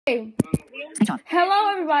Hey.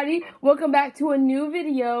 Hello everybody, welcome back to a new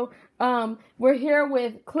video. We're here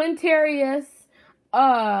with Clintarious,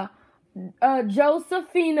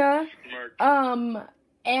 Josephina,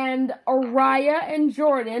 and Ariyah and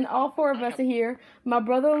Jordan. All four of us are here. My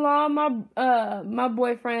brother-in-law, my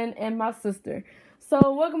boyfriend, and my sister.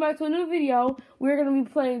 So welcome back to a new video. We're gonna be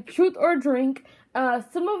playing Truth or Drink.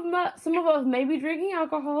 Some of us may be drinking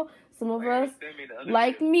alcohol. Some of us,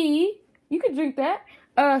 like me, you can drink that.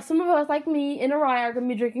 Some of us, like me and Ariyah, are going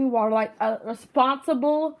to be drinking water like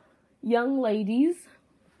responsible young ladies.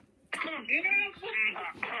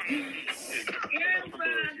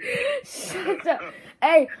 Shut up.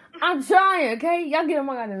 Hey, I'm trying, okay? Y'all get on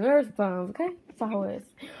my goddamn nerves sometimes, okay? That's how it is.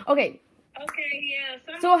 Okay. Okay,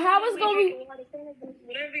 yeah. So how it's going to be...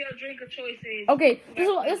 Whatever your drink of choice is. Okay, this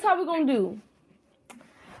is how we're going to do.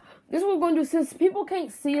 This is what we're going to do. Since people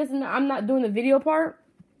can't see us and I'm not doing the video part,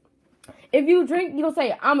 if you drink, you'll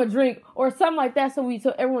say, I'm a drink, or something like that, so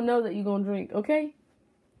everyone knows that you're going to drink, okay?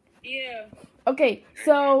 Yeah. Okay,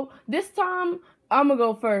 so this time, I'm going to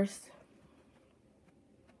go first.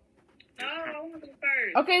 No, I want to go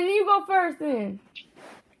first. Okay, then you go first, then.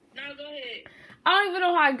 No, go ahead. I don't even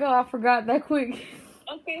know how I go. I forgot that quick.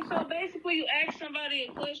 Okay, so basically you ask somebody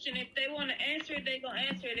a question. If they want to answer it, they going to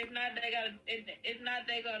answer it. If not,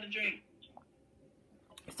 they got to drink.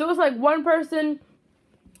 So it's like one person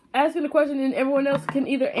asking the question, and everyone else can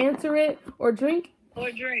either answer it or drink?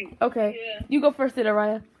 Or drink. Okay. Yeah. You go first then,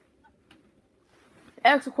 Ariyah.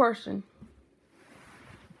 Ask a question.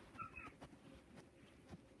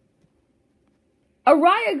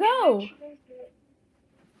 Ariyah, go!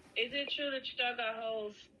 Is it true that y'all got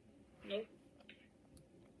hoes? Nope.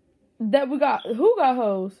 That we got... Who got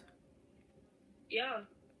hoes? Yeah.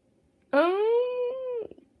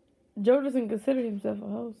 Joe doesn't consider himself a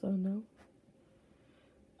hoe, so no.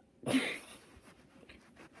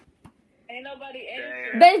 Ain't nobody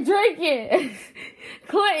answering. They drinking.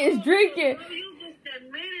 Clint is drinking. So you just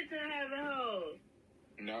admitted to having hoes.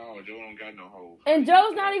 No, Joe don't got no hoes. And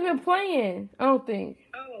Joe's not even playing, I don't think.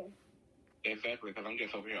 Oh. Exactly, because I'm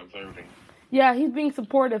just over here observing. Yeah, he's being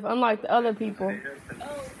supportive, unlike the other people.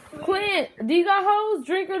 Oh. Clint, do you got hoes?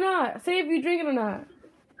 Drink or not? Say if you drink it or not.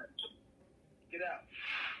 Get out.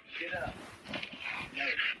 Get up.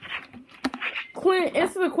 Clint,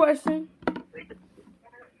 answer the question.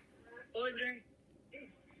 Or drink.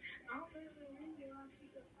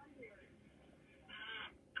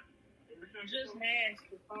 Just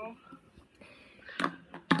nasty, huh?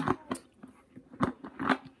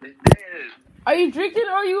 Are you drinking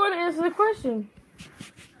or are you going to answer the question?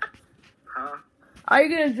 Huh? Are you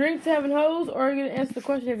going to drink to having hoes or are you going to answer the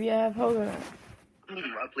question if you have hoes or not?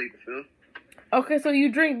 I plead the fifth. Okay, so you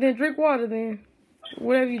drink, then drink water then.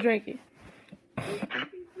 Whatever you drinking.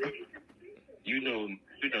 You know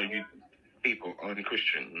you people on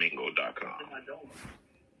ChristianMingle.com.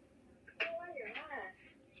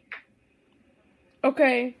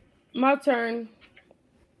 Okay, my turn.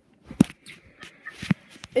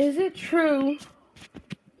 Is it true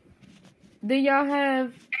that y'all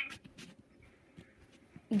have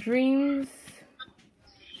dreams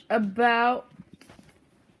about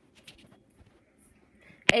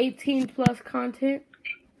 18 plus content?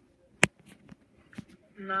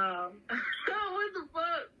 No. What the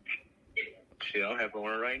fuck? Shit, I'll have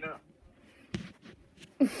one right now.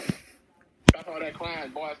 Stop all that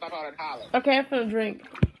crying, boy. Stop all that hollering. Okay, I'm finna drink.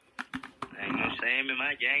 Ain't no shame in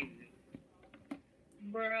my gang.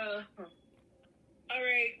 Bruh.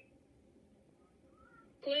 Alright.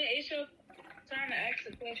 Clint, it's your turn to ask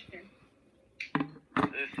a question.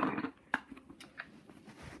 Listen.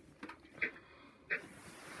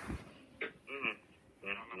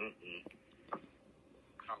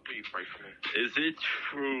 I'll please pray for me. Is it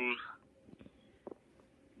true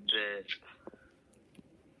that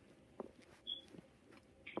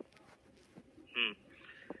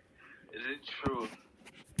is it true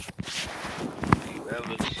you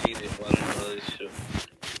ever cheated on a relationship?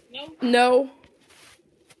 No? No.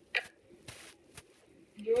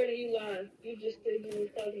 Jordan, you lied. You just said you was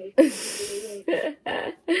talking.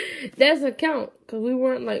 That's a count, cause we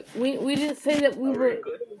weren't like we didn't say that we were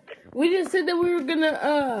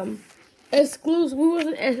gonna exclusive. We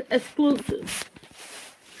wasn't exclusive.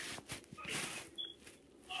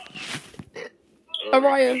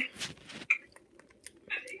 Ariyah.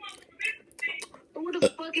 Who the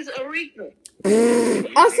fuck is Ariyah?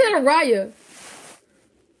 I said Ariyah.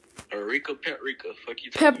 Arika Petrika. Fuck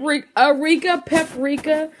you.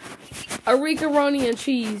 Arika, Roni, and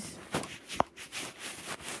cheese.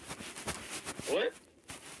 What?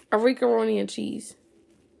 Arika, Roni, and cheese.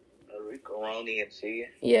 Arika Roni. macaroni and cheese.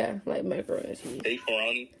 Yeah, like macaroni and cheese.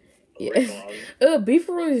 Beefaroni. Yeah.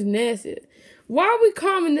 Beefaroni is nasty. Why are we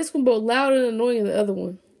calming this one but loud and annoying the other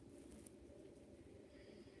one?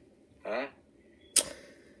 Huh?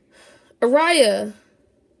 Ariyah.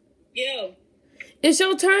 Yo. It's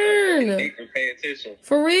your turn. Pay attention.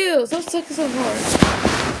 For real. Stop sucking so hard.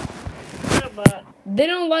 They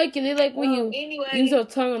don't like it. They like when you use your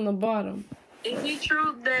tongue on the bottom. Is it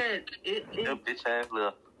true that Your bitch ass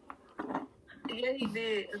left. Yeah, he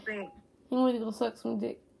did, I think. He wanted to go suck some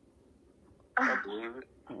dick. I believe it.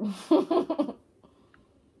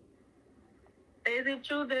 Is it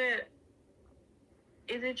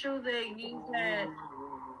true that you had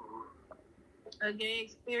a gay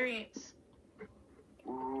experience?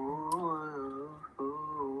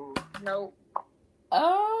 Nope.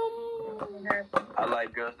 I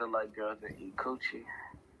like girls that eat coochie.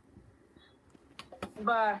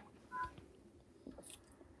 Bye.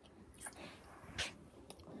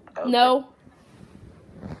 Okay. No.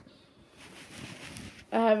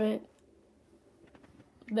 I haven't.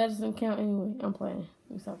 That doesn't count anyway. I'm playing.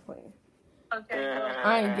 You stop playing. Okay.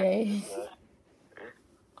 I ain't gay.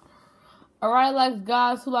 Alright, like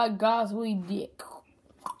guys who like guys who eat dick.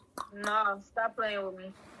 No, stop playing with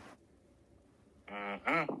me.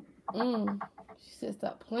 She said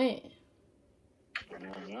stop playing.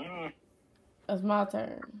 That's my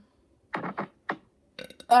turn.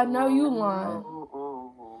 I know you lying.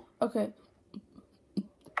 Okay.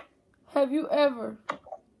 Have you ever...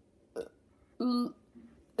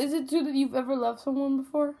 Is it true that you've ever loved someone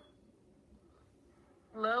before?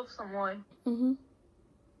 Love someone. Mm-hmm.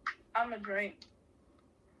 I'm a drink.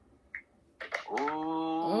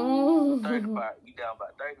 Ooh, 35. You down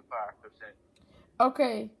by 35%.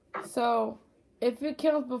 Okay, so if it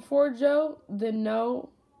counts before Joe, then no.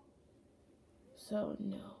 So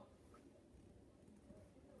no.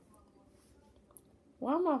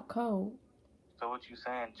 Why am I cold? So what you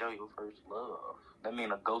saying, Joe, your first love? That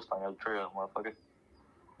mean a ghost on your trail, motherfucker.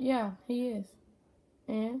 Yeah, he is.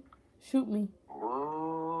 And shoot me.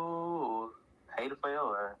 Ooh, hater for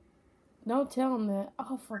your ass. Don't tell him that.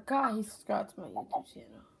 Oh, I forgot he subscribed to my YouTube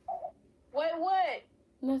channel. Wait, what?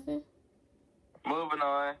 Nothing. Moving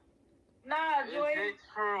on. Nah, Is Jordan. it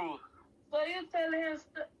true? So you telling him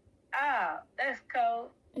that's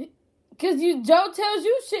cold. Cause Joe tells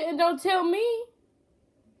you shit and don't tell me.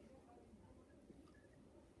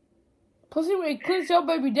 Plus he went Clint's your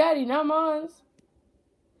baby daddy, not mine.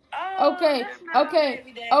 Oh, Okay, that's not my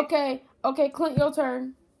baby daddy. okay, Clint, your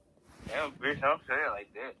turn. Damn, bitch, I'm saying like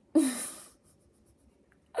that.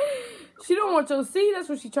 She don't want your seed, that's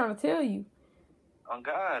what she trying to tell you. Oh,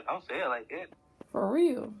 God, I'm saying like that. For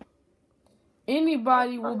real.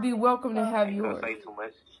 Anybody will be welcome to have I ain't yours. gonna say too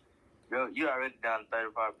much. Yo, you already down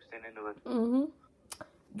 35% into it. Mm-hmm.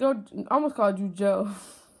 Go, I almost called you Joe.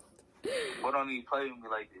 What don't you play with me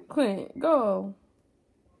like this? Clint, go.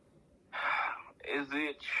 Is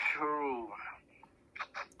it true?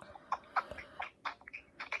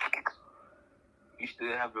 You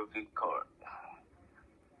still have your big card.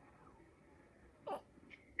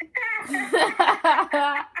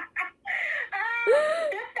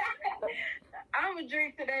 I'm a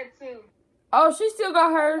drink to that too. Oh, she still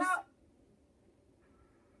got hers.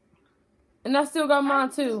 And I still got mine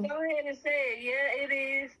too. Go ahead and say it. Yeah, it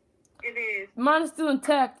is. It is. Mine is still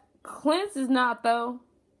intact. Clint's is not though.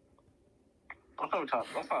 Don't stop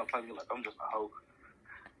playing me like I'm just a hoe.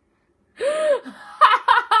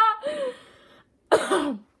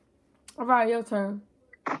 Alright, your turn.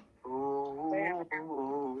 Ooh.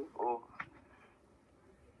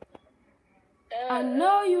 I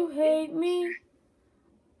know you hate me.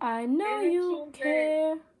 I know you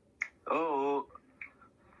care. Oh.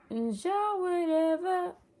 And show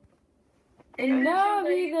whatever. And I'll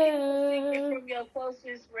be there. From your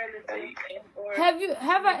closest relative.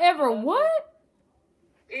 Have I ever what?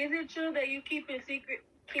 Is it true that you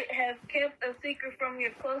have kept a secret from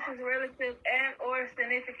your closest relative and or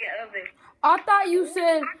significant other? I thought you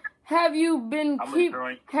said have you been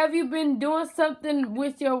doing something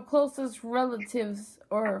with your closest relatives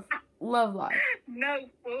or love life? No,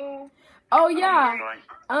 fool. Oh yeah.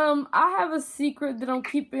 I have a secret that I'm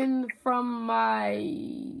keeping from my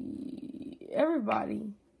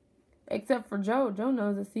everybody. Except for Joe. Joe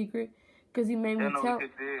knows a secret because he made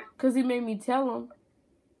me tell him.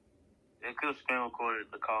 They could have screen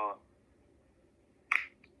recorded the call.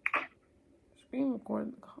 Screen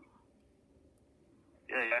recorded the call.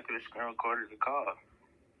 Yeah, I could have screen recorded the call.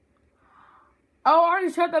 Oh, I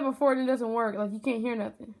already tried that before and it doesn't work. Like you can't hear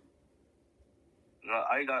nothing. No,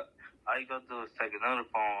 all you got to do is take another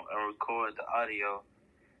phone and record the audio,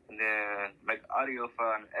 and then make the audio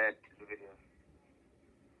file and add to the video.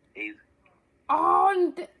 Easy.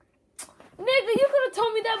 Oh, nigga, you could have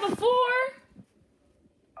told me that before.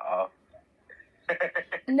 Oh.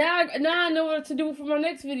 Now I know what to do for my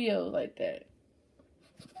next video like that.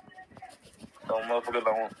 So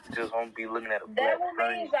motherfuckers just won't be looking at a black That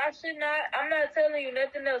screen. means I should not. I'm not telling you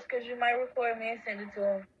nothing else because you might record me and send it to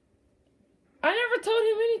him. I never told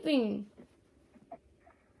him anything.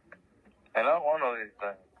 And I don't want no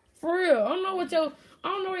anything. For real. I don't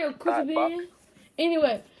know where your coochie been.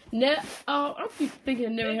 Anyway, I keep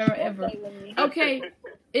thinking never have I ever. Okay,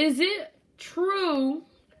 is it true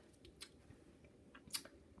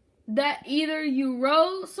that either you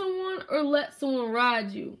rode someone or let someone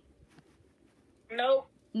ride you? Nope.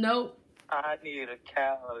 Nope. I need a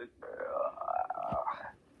cow, girl.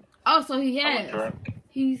 Oh, so he I'm a has. drunk.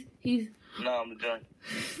 He's. No, I'm a drunk.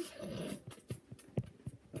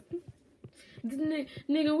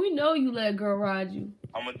 Nigga, we know you let a girl ride you.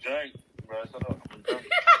 I'm a drunk, bro. Shut up. I'm a drunk.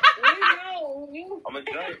 We know you. I'm a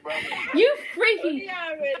drunk, bro. You freaky. We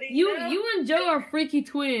already know. You and Joe are freaky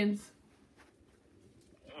twins.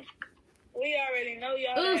 We already know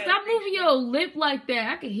y'all. Ugh, stop moving your lip like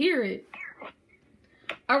that. I can hear it.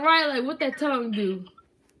 Alright, like what that tongue do?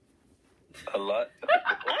 A lot. I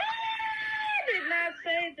did not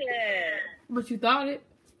say that. But you thought it.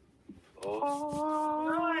 Oh.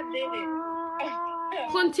 No, I didn't.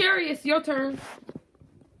 Clintarious, your turn.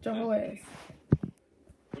 Your whole ass.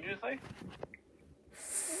 What did you say?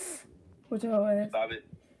 What your whole ass? Stop it.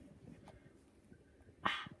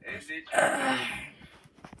 Is it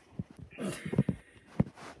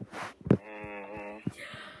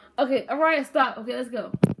Okay, alright, stop. Okay, let's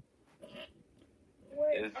go.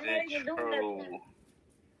 Wait, Is I'm not it even doing true? nothing.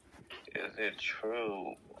 Is it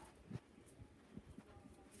true?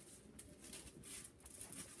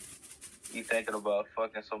 You thinking about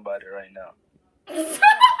fucking somebody right now?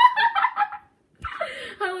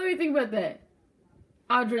 How long do you think about that?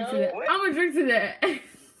 I'll drink to No. that. What? I'm gonna drink to that.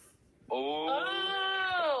 Oh.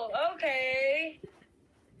 Oh, okay.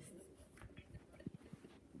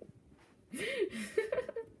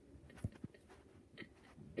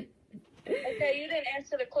 Okay, you didn't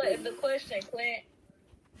answer the question, Clint.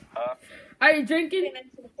 Huh? Are you You drinking? didn't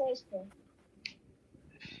answer the question.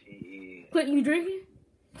 Shit. Clint, you drinking?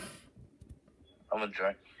 I'm a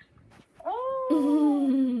drunk.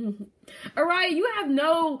 Oh. Alright, you have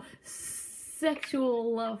no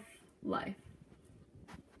sexual life.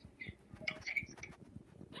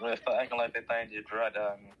 Man, stop acting like that thing just dry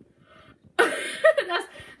down me.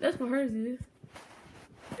 that's what hers is.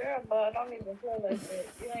 Girl, but don't even play like that.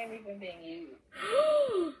 You ain't even being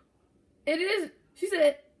used. It is. She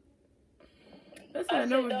said. That's how I I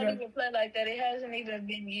know said it's don't dry. even play like that. It hasn't even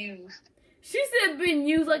been used. She said been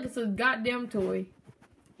used like it's a goddamn toy.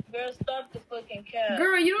 Girl, stop the fucking cap.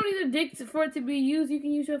 Girl, you don't need a dick for it to be used. You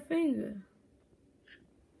can use your finger.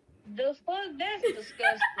 The fuck? That's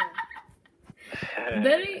disgusting.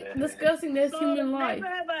 That ain't disgusting. That's human life.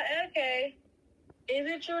 Never have I, okay. Is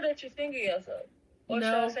it true that you finger yourself? Or should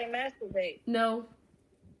No. I say masturbate? No.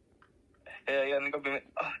 Hell yeah, nigga, be like,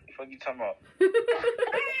 what the fuck you talking about?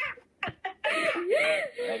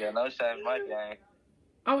 I got no shot in my game.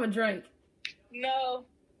 I'm a drink. No.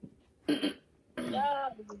 No,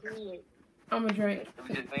 dude. I'm a drink.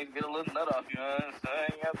 We just need to get a little nut off, you know what I'm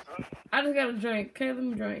saying? You have to. I just got a drink. Okay, let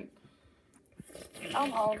me drink.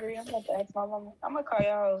 I'm hungry. I'm about to ask my mama. I'm gonna call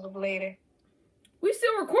y'all later. We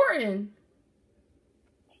still recording.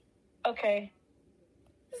 Okay.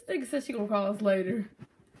 This nigga said she gonna call us later.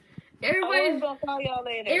 I Everybody, was gonna call y'all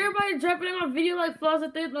later. everybody dropping in my video like flaws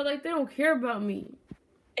that they don't care about me.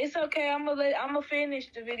 It's okay. I'm gonna finish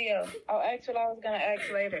the video. I'll ask what I was gonna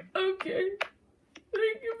ask later. Okay.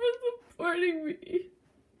 Thank you for supporting me.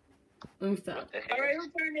 Let me stop. What the hell? All right, whose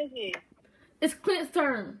turn is it? It's Clint's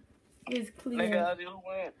turn. It's Nigga, Clint. I just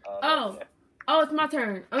went. Oh. Oh, it's my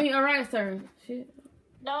turn. I mean, Ariyah's turn. Shit.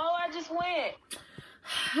 No, I just went.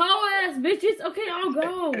 Hoe ass bitches. Okay, I'll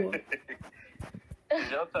go. It's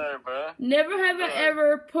your turn, bro. Never have I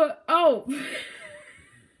ever put. Oh.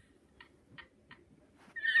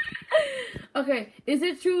 Okay, is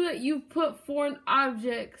it true that you put foreign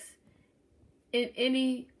objects in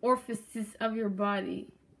any orifices of your body?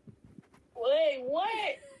 Wait, what?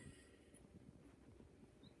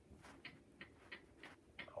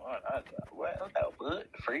 What?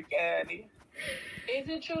 Freak ass. Is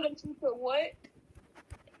it true that you put what?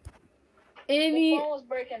 Any The phone was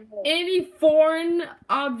breaking up. any foreign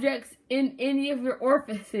objects in any of your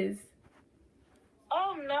orifices?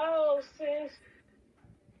 Oh no, sis.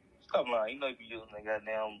 Stop lying. You know you be using that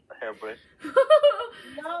goddamn hairbrush.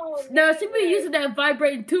 No. No, she be never. using that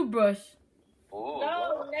vibrating toothbrush. Ooh,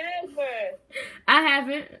 No, never. I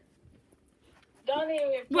haven't. Don't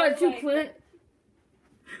even. What, play you, like Clint?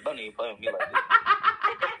 don't even play with me like this.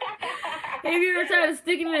 Have you ever tried to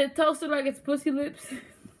stick it in a toaster like it's pussy lips?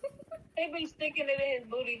 He be sticking it in his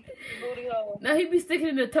booty hole. No, he be sticking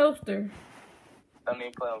it in the toaster. Don't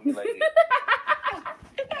even play with me like this.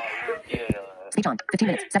 Yeah. Speech on. 15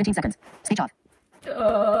 minutes, 17 seconds. Speech off.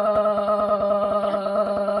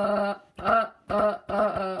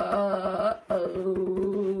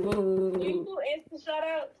 Can you do instant shout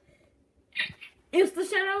outs? Insta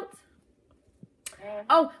shoutouts?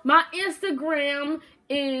 Oh, my Instagram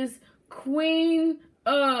is Queen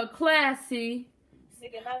Classy.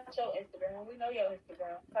 Nigga, not your Instagram. We know your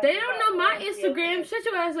Instagram. They don't know my Instagram. Shut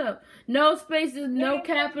your ass up. No spaces, no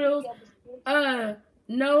capitals,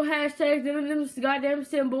 no hashtags, none of them goddamn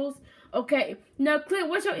symbols. Okay, now Clint,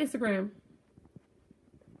 what's your Instagram?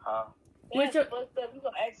 Huh? What's That's your fucked up. You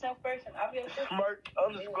gonna ask him first and I'll be able to.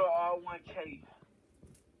 Smirk_R1K.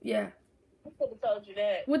 yeah, I could have told you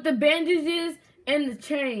that. with the bandages and the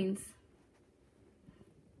chains.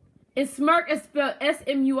 And Smirk is spelled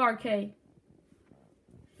SMURK.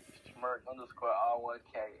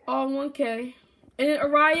 Smirk_R1K. All 1K. And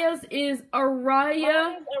Ariyah's is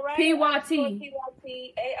Ariyah PYT. PYT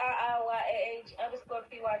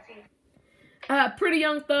ARIYAH_PYT. Pretty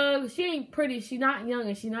young thug. She ain't pretty. She not young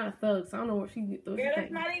and she not a thug. So I don't know what she Girl, those that's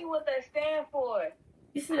things. not even what that stand for.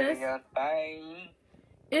 You see this? Young thing.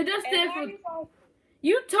 It does And stand how for. you gonna-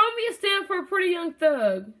 You told me it stand for pretty young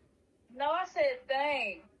thug. No, I said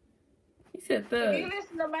thing. You said If you thug.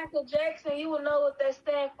 listen to Michael Jackson, you will know what that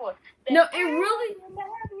stands for. No, it really.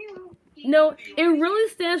 No, it really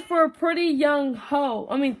stands for a pretty young hoe.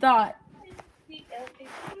 I mean, thought. Get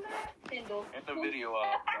the video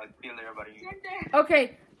off. Like, feel everybody.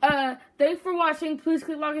 Okay. Thanks for watching. Please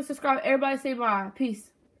click like and subscribe. Everybody say bye.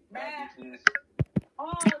 Peace. Bye. Bitches.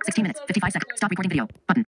 Oh, 16 minutes, 55 seconds. Stop recording video. Button.